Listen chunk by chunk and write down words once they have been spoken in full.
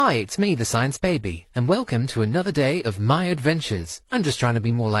Hi, it's me, the Science Baby, and welcome to another day of my adventures. I'm just trying to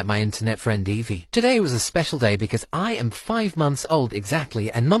be more like my internet friend Evie. Today was a special day because I am 5 months old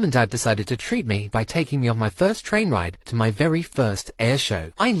exactly, and Mum and Dad decided to treat me by taking me on my first train ride to my very first air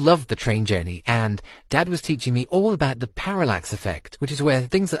show. I loved the train journey, and Dad was teaching me all about the parallax effect, which is where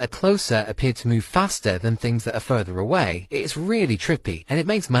things that are closer appear to move faster than things that are further away. It's really trippy, and it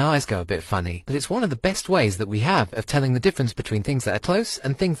makes my eyes go a bit funny, but it's one of the best ways that we have of telling the difference between things that are close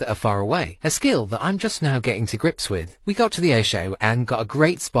and things that are far away. A skill that I'm just now getting to grips with. We got to the air show and got a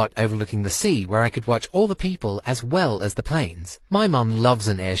great spot overlooking the sea where I could watch all the people as well as the planes. My mum loves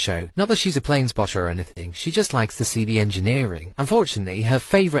an air show. Not that she's a plane spotter or anything, she just likes to see the engineering. Unfortunately, her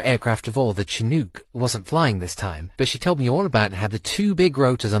favourite aircraft of all, the Chinook, wasn't flying this time, but she told me all about how the two big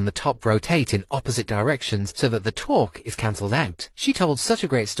rotors on the top rotate in opposite directions so that the torque is cancelled out. She told such a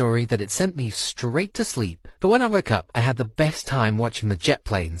great story that it sent me straight to sleep. But when I woke up, I had the best time watching the jet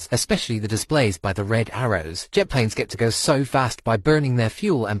planes, especially the displays by the red arrows. Jet planes get to go so fast by burning their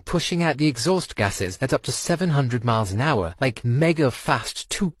fuel and pushing out the exhaust gases at up to 700 miles an hour, like mega fast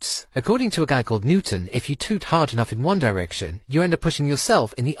toots. According to a guy called Newton, if you toot hard enough in one direction, you end up pushing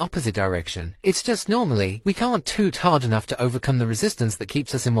yourself in the opposite direction. It's just normally, we can't toot hard enough to overcome the resistance that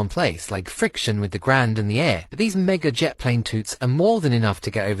keeps us in one place, like friction with the ground and the air. But these mega jet plane toots are more than enough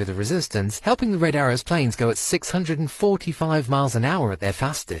to get over the resistance, helping the red arrows planes go at 645 miles an hour at their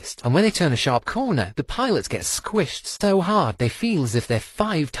fastest. And when they turn a sharp corner, the pilots get squished so hard they feel as if they're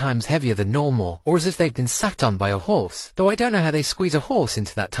 5 times heavier than normal, or as if they've been sat on by a horse. Though I don't know how they squeeze a horse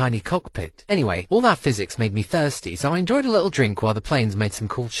into that tiny cockpit. Anyway, all that physics made me thirsty, so I enjoyed a little drink while the planes made some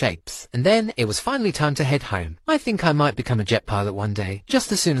cool shapes. And then it was finally time to head home. I think I might become a jet pilot one day,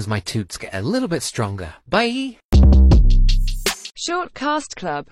 just as soon as my toots get a little bit stronger. Bye! Short Cast Club